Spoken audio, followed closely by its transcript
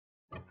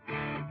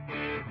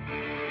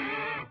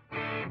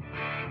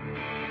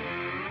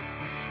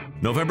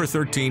November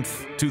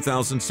 13th,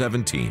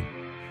 2017.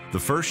 The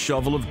first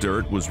shovel of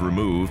dirt was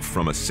removed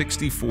from a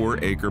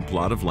 64-acre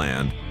plot of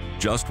land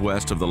just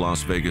west of the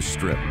Las Vegas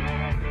Strip.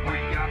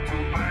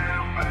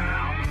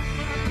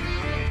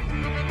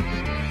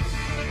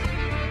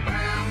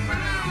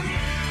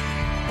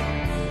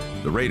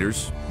 The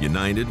Raiders,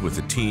 united with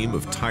a team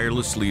of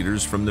tireless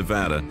leaders from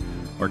Nevada,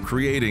 are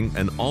creating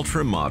an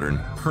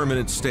ultra-modern,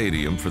 permanent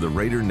stadium for the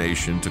Raider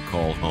Nation to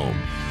call home.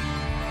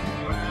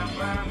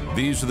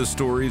 These are the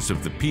stories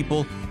of the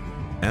people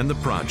and the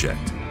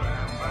project,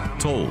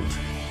 told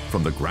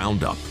from the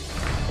ground up.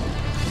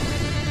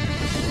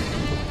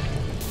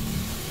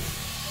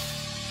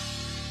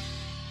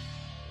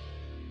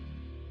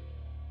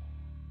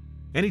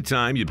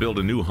 Anytime you build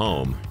a new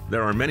home,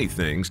 there are many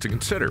things to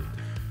consider.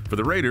 For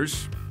the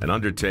Raiders, an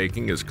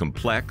undertaking as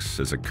complex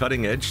as a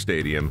cutting-edge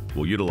stadium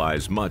will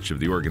utilize much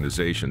of the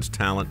organization's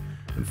talent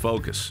and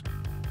focus.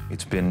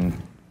 It's been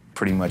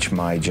pretty much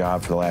my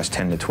job for the last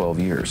 10 to 12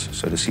 years,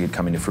 so to see it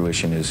coming to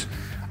fruition is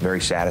very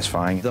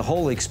satisfying. The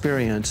whole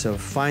experience of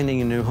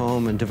finding a new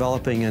home and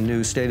developing a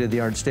new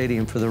state-of-the-art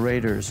stadium for the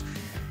Raiders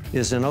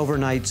is an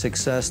overnight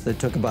success that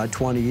took about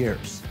 20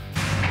 years.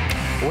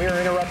 We are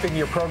interrupting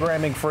your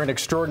programming for an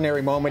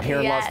extraordinary moment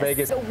here in Las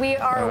Vegas. We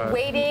are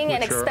waiting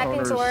and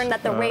expecting to learn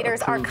that the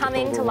Raiders are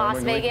coming to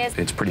Las Vegas.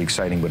 It's pretty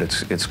exciting, but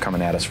it's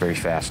coming at us very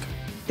fast.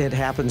 It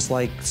happens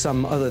like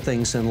some other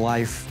things in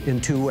life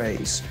in two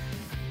ways.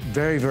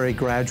 Very, very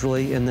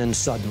gradually and then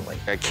suddenly.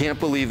 I can't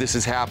believe this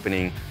is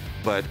happening,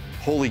 but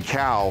holy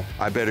cow,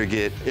 I better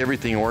get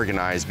everything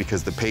organized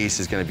because the pace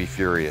is going to be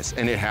furious,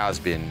 and it has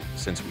been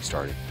since we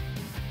started.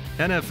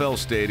 NFL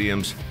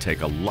stadiums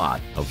take a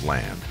lot of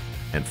land,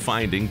 and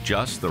finding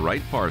just the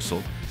right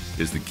parcel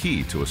is the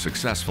key to a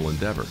successful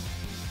endeavor.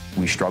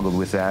 We struggled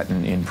with that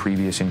in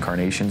previous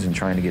incarnations in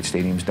trying to get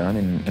stadiums done,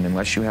 and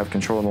unless you have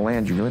control of the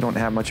land, you really don't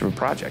have much of a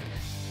project.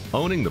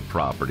 Owning the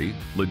property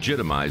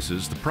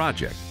legitimizes the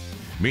project,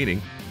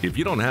 meaning if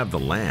you don't have the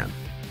land,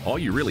 all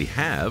you really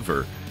have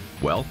are,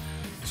 well,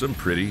 some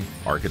pretty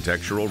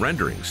architectural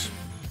renderings.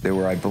 There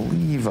were, I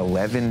believe,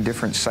 11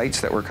 different sites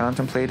that were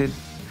contemplated.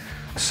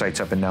 Sites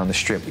up and down the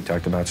Strip. We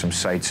talked about some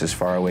sites as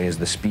far away as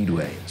the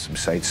Speedway, some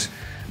sites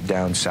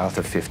down south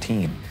of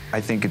 15. I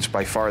think it's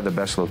by far the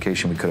best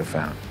location we could have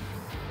found.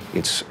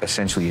 It's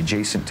essentially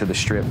adjacent to the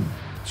Strip,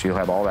 so you'll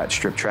have all that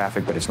Strip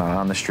traffic, but it's not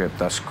on the Strip,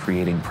 thus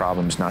creating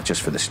problems not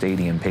just for the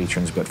stadium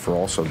patrons, but for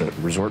also the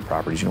resort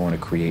properties. You don't want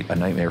to create a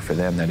nightmare for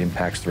them that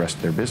impacts the rest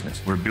of their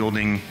business. We're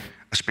building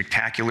a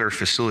spectacular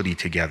facility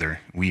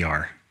together. We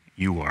are.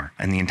 You are.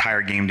 And the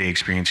entire game day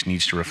experience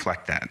needs to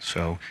reflect that.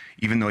 So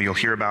even though you'll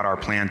hear about our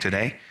plan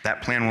today,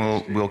 that plan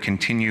will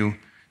continue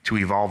to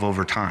evolve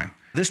over time.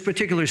 This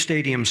particular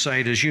stadium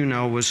site, as you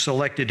know, was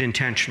selected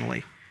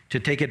intentionally to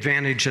take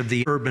advantage of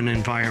the urban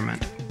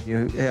environment.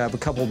 You have a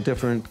couple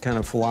different kind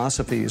of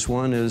philosophies.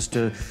 One is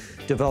to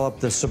develop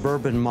the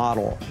suburban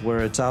model, where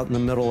it's out in the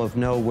middle of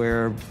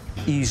nowhere,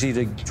 easy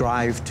to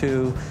drive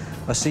to,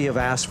 a sea of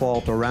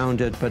asphalt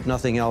around it, but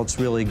nothing else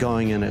really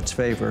going in its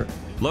favor.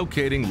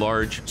 Locating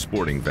large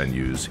sporting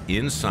venues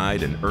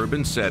inside an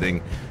urban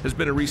setting has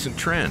been a recent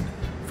trend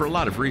for a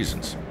lot of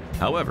reasons.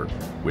 However,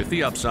 with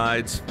the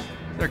upsides,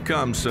 there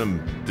come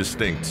some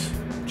distinct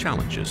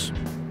challenges.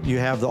 You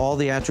have all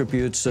the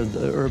attributes of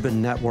the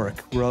urban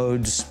network: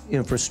 roads,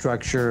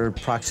 infrastructure,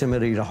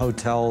 proximity to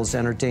hotels,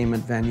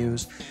 entertainment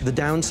venues. The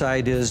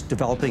downside is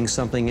developing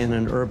something in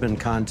an urban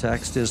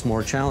context is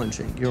more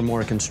challenging. You're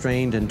more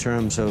constrained in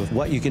terms of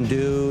what you can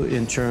do,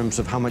 in terms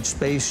of how much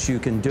space you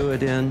can do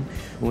it in.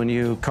 When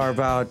you carve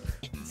out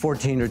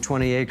 14 or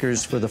 20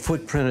 acres for the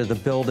footprint of the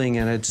building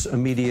and its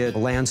immediate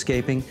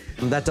landscaping,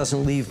 that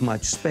doesn't leave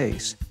much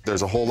space.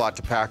 There's a whole lot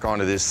to pack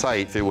onto this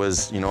site. If it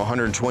was,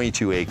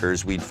 122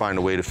 acres, we'd find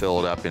a way to fill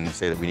it up and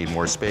say that we need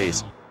more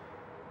space.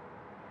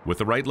 With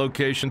the right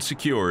location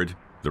secured,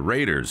 the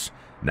Raiders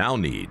now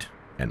need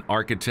an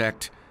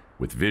architect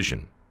with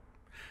vision.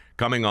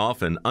 Coming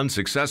off an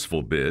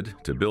unsuccessful bid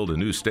to build a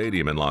new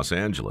stadium in Los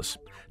Angeles,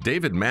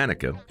 David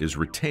Manica is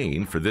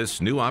retained for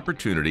this new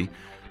opportunity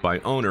by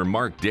owner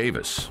Mark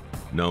Davis,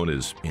 known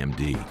as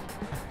MD.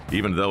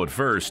 Even though at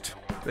first,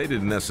 they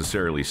didn't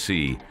necessarily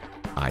see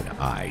eye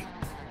to eye.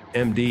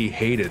 MD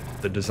hated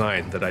the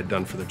design that I'd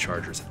done for the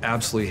Chargers,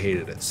 absolutely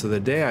hated it. So the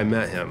day I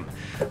met him,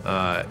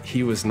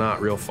 he was not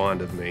real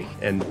fond of me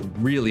and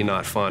really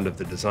not fond of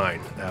the design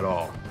at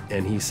all.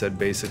 And he said,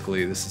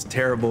 basically, this is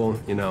terrible,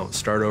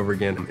 start over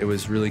again. It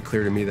was really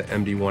clear to me that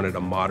MD wanted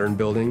a modern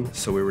building,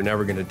 so we were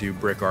never gonna do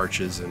brick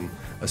arches and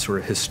a sort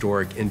of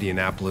historic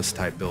Indianapolis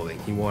type building.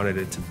 He wanted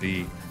it to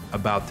be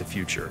about the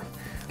future.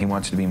 He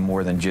wants it to be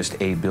more than just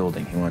a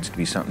building. He wants it to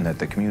be something that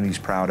the community's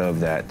proud of,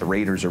 that the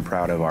Raiders are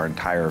proud of, our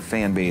entire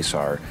fan base,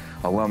 our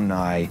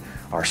alumni,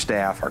 our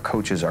staff, our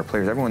coaches, our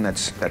players, everyone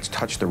that's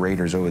touched the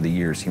Raiders over the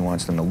years. He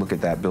wants them to look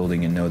at that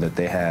building and know that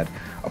they had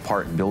a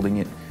part in building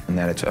it and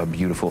that it's a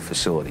beautiful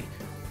facility.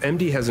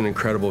 MD has an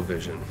incredible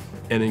vision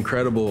and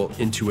incredible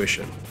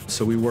intuition.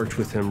 So we worked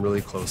with him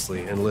really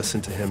closely and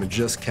listened to him and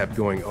just kept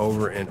going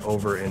over and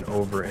over and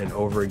over and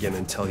over again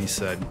until he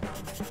said,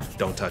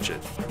 don't touch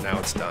it, now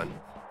it's done.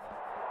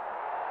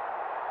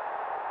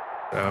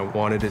 I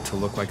wanted it to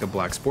look like a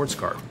black sports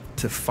car,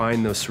 to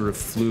find those sort of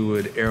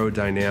fluid,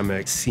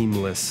 aerodynamic,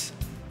 seamless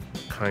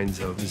kinds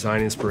of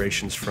design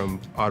inspirations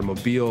from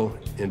automobile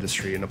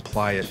industry and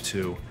apply it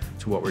to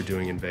what we're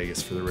doing in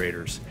Vegas for the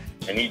Raiders.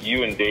 I need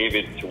you and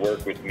David to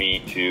work with me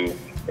to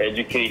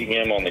educate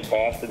him on the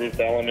cost of this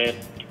element,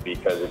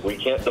 because if we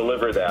can't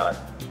deliver that,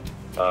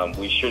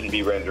 we shouldn't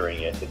be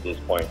rendering it at this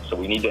point. So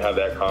we need to have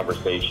that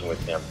conversation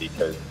with him,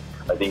 because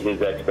I think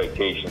his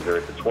expectations are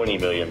at the $20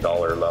 million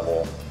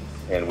level,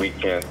 and we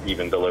can't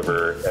even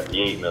deliver at the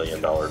 $8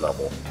 million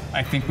level.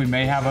 I think we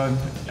may have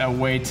a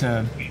way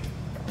to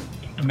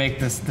make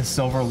the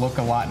silver look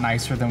a lot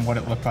nicer than what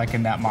it looked like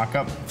in that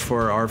mock-up.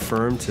 For our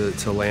firm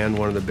to land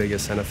one of the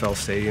biggest NFL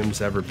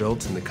stadiums ever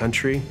built in the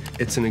country,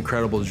 it's an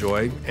incredible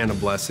joy and a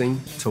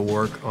blessing to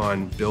work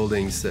on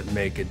buildings that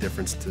make a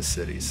difference to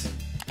cities.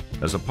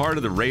 As a part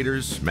of the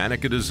Raiders'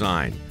 Manica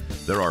design,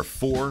 there are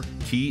 4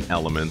 key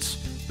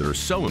elements that are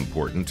so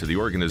important to the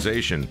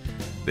organization,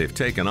 they've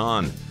taken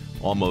on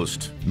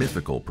almost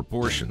mythical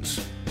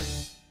proportions.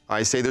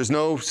 I say there's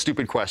no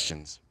stupid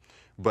questions,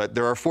 but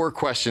there are 4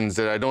 questions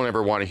that I don't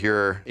ever want to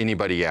hear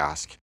anybody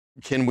ask.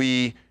 Can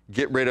we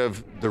get rid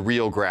of the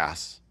real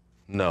grass?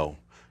 No.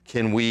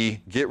 Can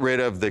we get rid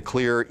of the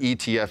clear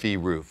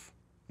ETFE roof?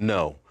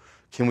 No.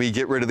 Can we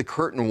get rid of the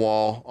curtain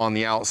wall on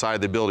the outside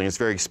of the building? It's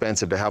very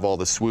expensive to have all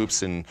the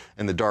swoops and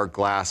the dark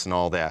glass and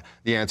all that.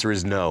 The answer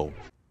is no.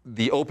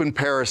 The open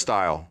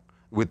peristyle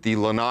with the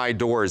lanai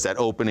doors that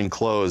open and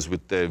close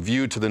with the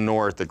view to the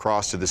north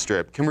across to the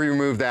strip, can we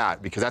remove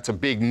that? Because that's a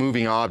big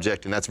moving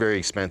object and that's very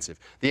expensive.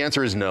 The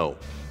answer is no.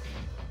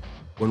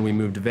 When we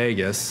moved to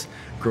Vegas,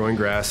 growing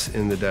grass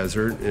in the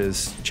desert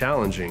is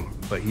challenging,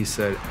 but he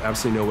said,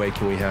 absolutely no way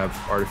can we have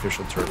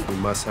artificial turf. We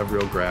must have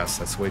real grass.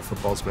 That's the way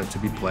football's meant to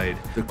be played.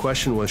 The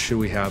question was, should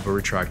we have a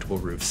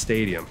retractable roof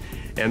stadium?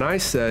 And I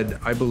said,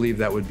 I believe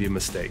that would be a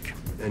mistake.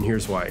 And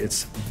here's why.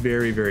 It's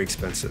very, very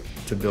expensive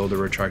to build a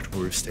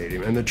retractable roof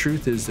stadium. And the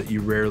truth is that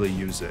you rarely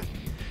use it,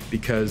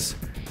 because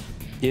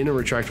in a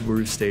retractable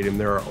roof stadium,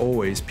 there are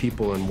always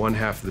people in one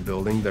half of the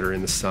building that are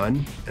in the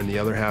sun and the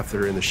other half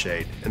that are in the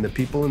shade. And the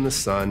people in the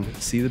sun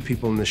see the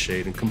people in the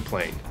shade and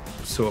complain.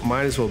 So it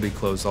might as well be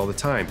closed all the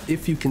time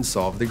if you can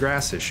solve the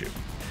grass issue.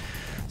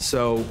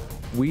 So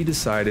we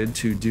decided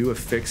to do a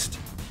fixed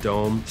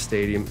dome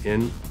stadium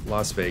in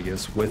Las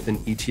Vegas with an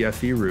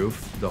ETFE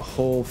roof. The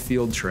whole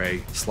field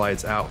tray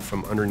slides out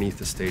from underneath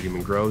the stadium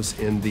and grows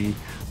in the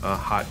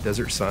hot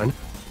desert sun.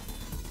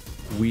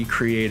 We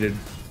created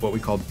what we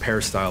called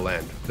peristyle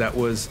end. That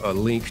was a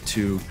link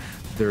to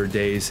their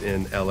days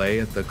in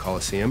LA at the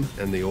Coliseum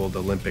and the old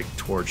Olympic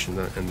torch and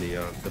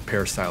the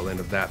peristyle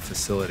end of that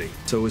facility.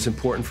 So it was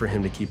important for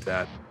him to keep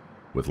that.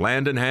 With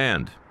land in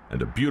hand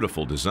and a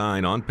beautiful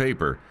design on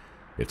paper,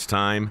 it's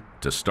time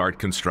to start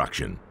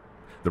construction.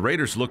 The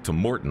Raiders look to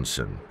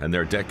Mortensen and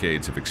their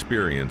decades of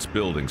experience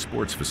building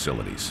sports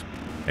facilities.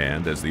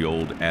 And as the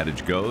old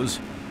adage goes,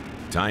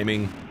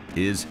 timing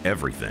is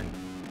everything.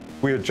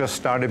 We had just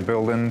started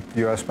building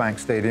US Bank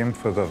Stadium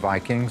for the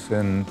Vikings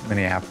in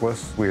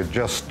Minneapolis. We had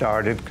just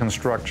started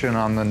construction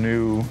on the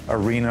new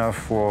arena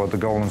for the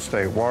Golden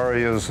State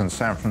Warriors in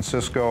San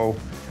Francisco.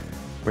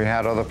 We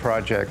had other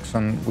projects,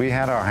 and we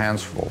had our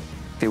hands full.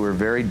 They were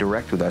very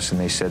direct with us, and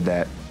they said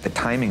that the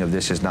timing of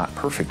this is not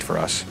perfect for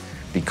us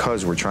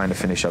because we're trying to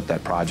finish up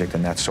that project,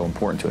 and that's so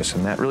important to us.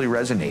 And that really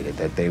resonated,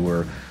 that they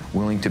were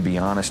willing to be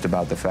honest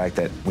about the fact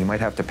that we might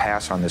have to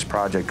pass on this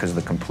project because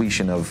the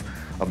completion of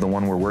the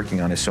one we're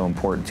working on is so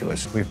important to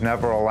us. We've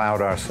never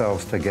allowed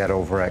ourselves to get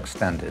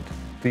overextended.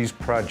 These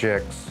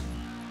projects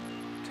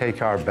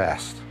take our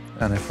best,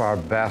 and if our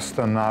best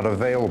are not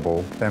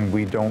available, then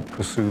we don't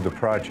pursue the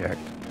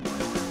project.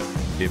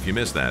 If you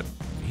missed that,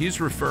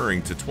 he's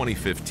referring to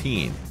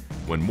 2015,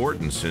 when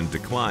Mortensen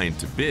declined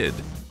to bid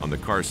on the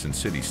Carson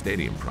City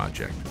Stadium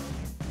project.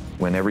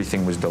 When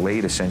everything was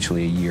delayed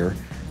essentially a year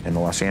and the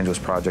Los Angeles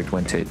project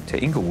went to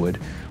Inglewood,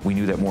 we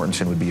knew that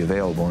Mortensen would be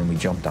available, and we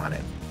jumped on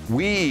it.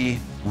 We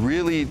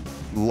really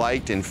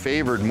liked and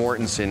favored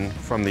Mortensen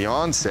from the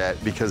onset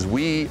because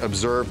we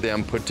observed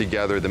them put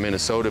together the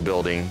Minnesota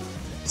building,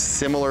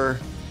 similar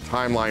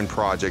timeline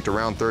project,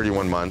 around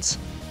 31 months,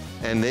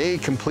 and they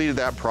completed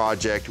that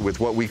project with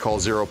what we call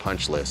zero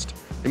punch list.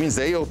 It means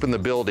they opened the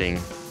building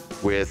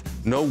with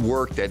no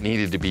work that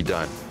needed to be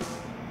done.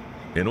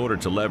 In order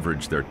to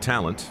leverage their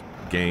talent,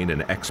 gain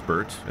an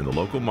expert in the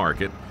local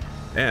market,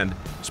 and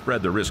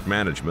spread the risk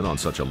management on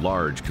such a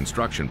large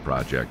construction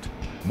project,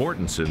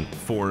 Mortensen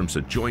forms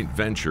a joint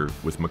venture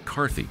with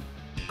McCarthy,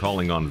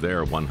 calling on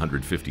their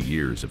 150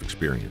 years of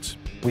experience.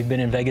 We've been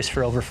in Vegas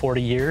for over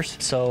 40 years,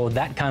 so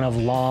that kind of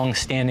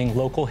long-standing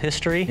local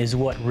history is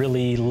what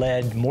really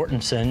led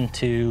Mortensen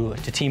to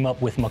team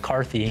up with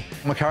McCarthy.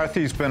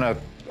 McCarthy's been a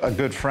a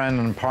good friend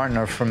and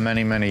partner for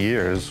many, many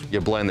years.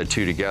 You blend the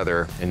two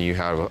together and you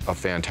have a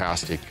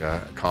fantastic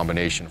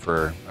combination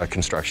for a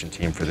construction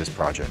team for this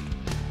project.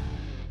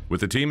 With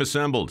the team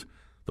assembled,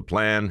 the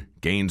plan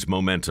gains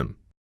momentum.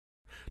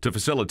 To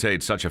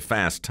facilitate such a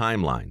fast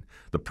timeline,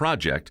 the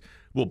project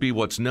will be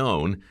what's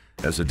known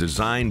as a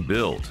design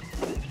build.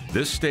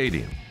 This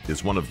stadium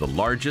is one of the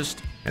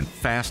largest and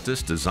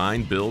fastest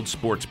design build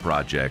sports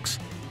projects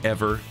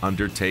ever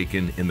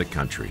undertaken in the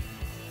country.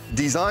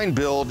 Design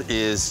build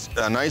is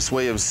a nice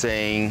way of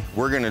saying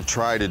we're going to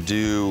try to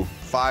do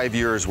 5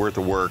 years worth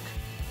of work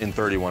in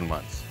 31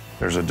 months.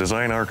 There's a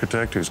design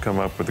architect who's come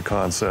up with the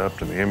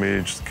concept and the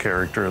image, the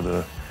character of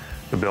the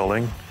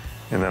building,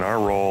 and then our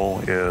role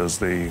is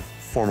the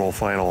formal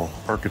final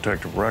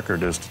architect of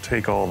record is to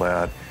take all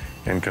that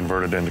and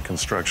convert it into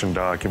construction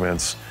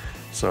documents.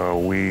 So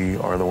we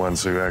are the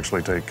ones who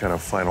actually take kind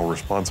of final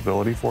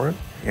responsibility for it,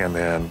 and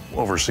then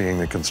overseeing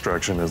the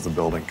construction as the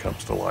building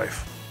comes to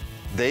life.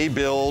 They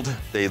build,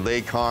 they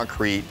lay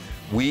concrete.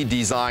 We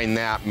designed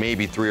that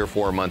maybe 3 or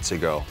 4 months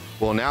ago.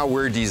 Well, now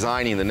we're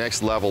designing the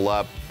next level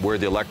up where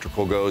the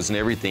electrical goes and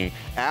everything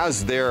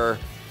as they're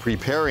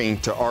preparing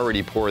to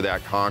already pour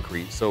that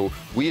concrete. So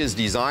we as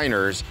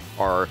designers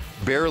are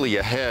barely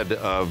ahead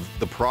of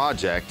the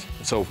project.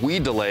 So if we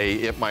delay,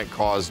 it might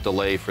cause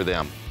delay for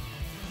them.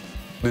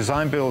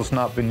 Design build has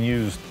not been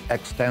used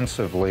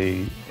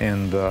extensively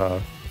in the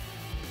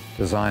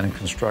design and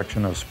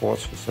construction of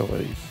sports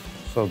facilities.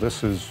 So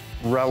this is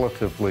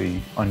relatively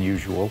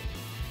unusual.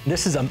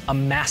 This is a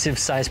massive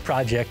size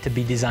project to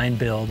be design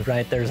build,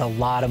 right? There's a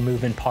lot of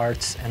moving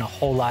parts and a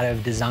whole lot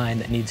of design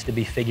that needs to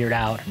be figured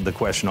out. The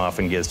question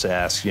often gets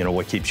asked, you know,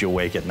 what keeps you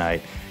awake at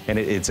night? And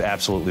it's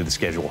absolutely the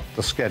schedule.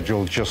 The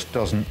schedule just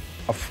doesn't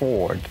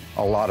afford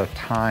a lot of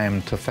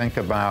time to think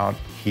about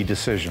key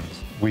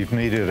decisions. We've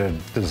needed a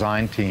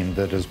design team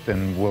that has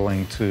been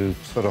willing to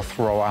sort of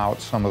throw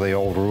out some of the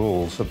old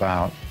rules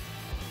about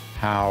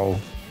how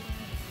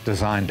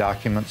design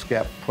documents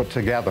get put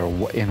together,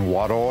 in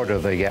what order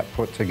they get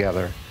put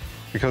together,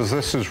 because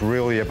this is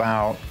really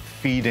about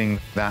feeding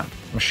that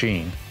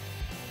machine.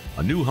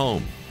 A new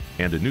home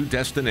and a new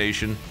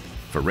destination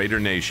for Raider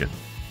Nation.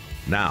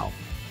 Now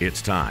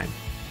it's time.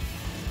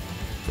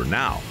 For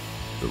now,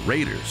 the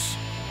Raiders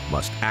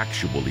must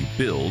actually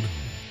build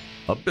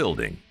a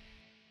building.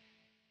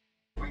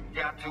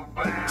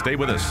 Stay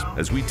with us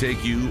as we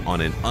take you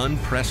on an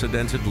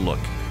unprecedented look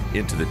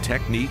into the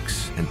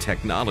techniques and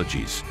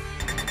technologies,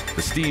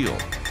 the steel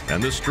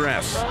and the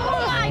stress,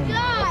 Oh my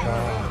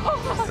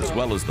God! as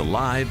well as the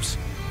lives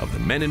of the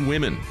men and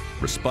women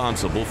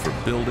responsible for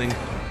building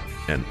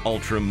an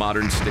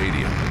ultra-modern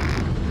stadium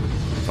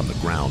from the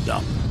ground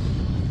up.